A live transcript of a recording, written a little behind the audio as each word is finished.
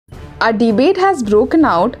A debate has broken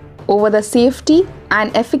out over the safety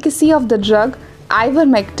and efficacy of the drug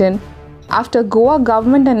Ivermectin after Goa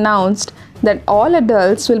government announced that all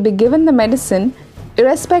adults will be given the medicine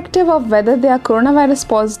irrespective of whether they are coronavirus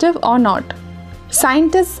positive or not.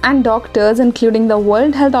 Scientists and doctors, including the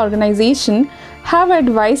World Health Organization, have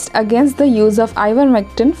advised against the use of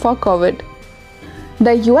Ivermectin for COVID.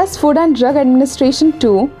 The US Food and Drug Administration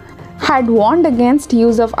too had warned against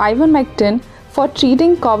use of Ivermectin for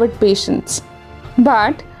treating COVID patients.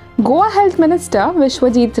 But Goa Health Minister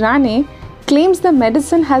Vishwajit Rane claims the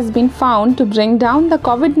medicine has been found to bring down the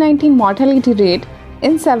COVID-19 mortality rate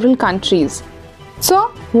in several countries.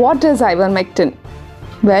 So, what is Ivermectin?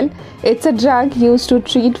 Well, it's a drug used to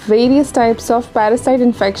treat various types of parasite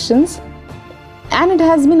infections, and it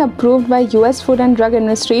has been approved by US Food and Drug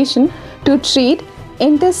Administration to treat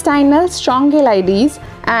intestinal strongylitis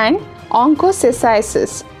and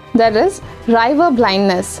onchocerciasis, that is, river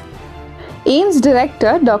blindness. AIIMS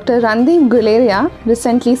director Dr. Randeep Guleria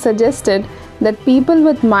recently suggested that people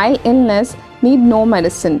with mild illness need no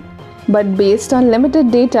medicine, but based on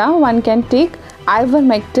limited data, one can take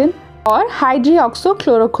Ivermectin or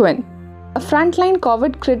hydroxychloroquine. A Frontline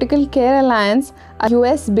COVID Critical Care Alliance, a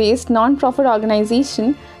US-based non-profit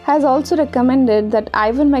organization, has also recommended that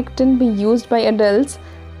Ivermectin be used by adults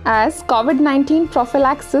as COVID-19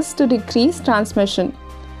 prophylaxis to decrease transmission.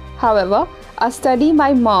 However, a study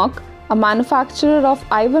by Merck, a manufacturer of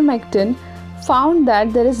Ivermectin, found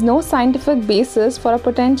that there is no scientific basis for a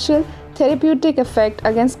potential therapeutic effect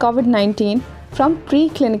against COVID-19 from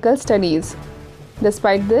preclinical studies.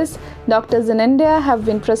 Despite this, doctors in India have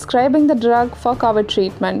been prescribing the drug for COVID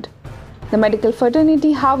treatment. The medical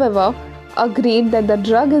fraternity, however, agreed that the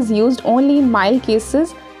drug is used only in mild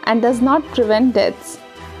cases and does not prevent deaths.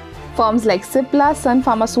 Firms like Cipla, Sun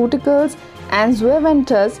Pharmaceuticals, and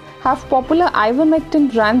Zuventus have popular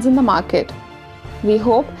Ivermectin brands in the market. We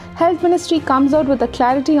hope Health Ministry comes out with a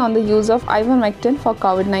clarity on the use of Ivermectin for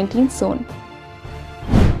COVID-19 soon.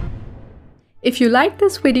 If you like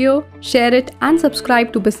this video, share it and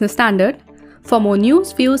subscribe to Business Standard. For more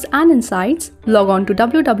news, views and insights, log on to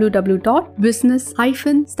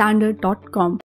www.business-standard.com.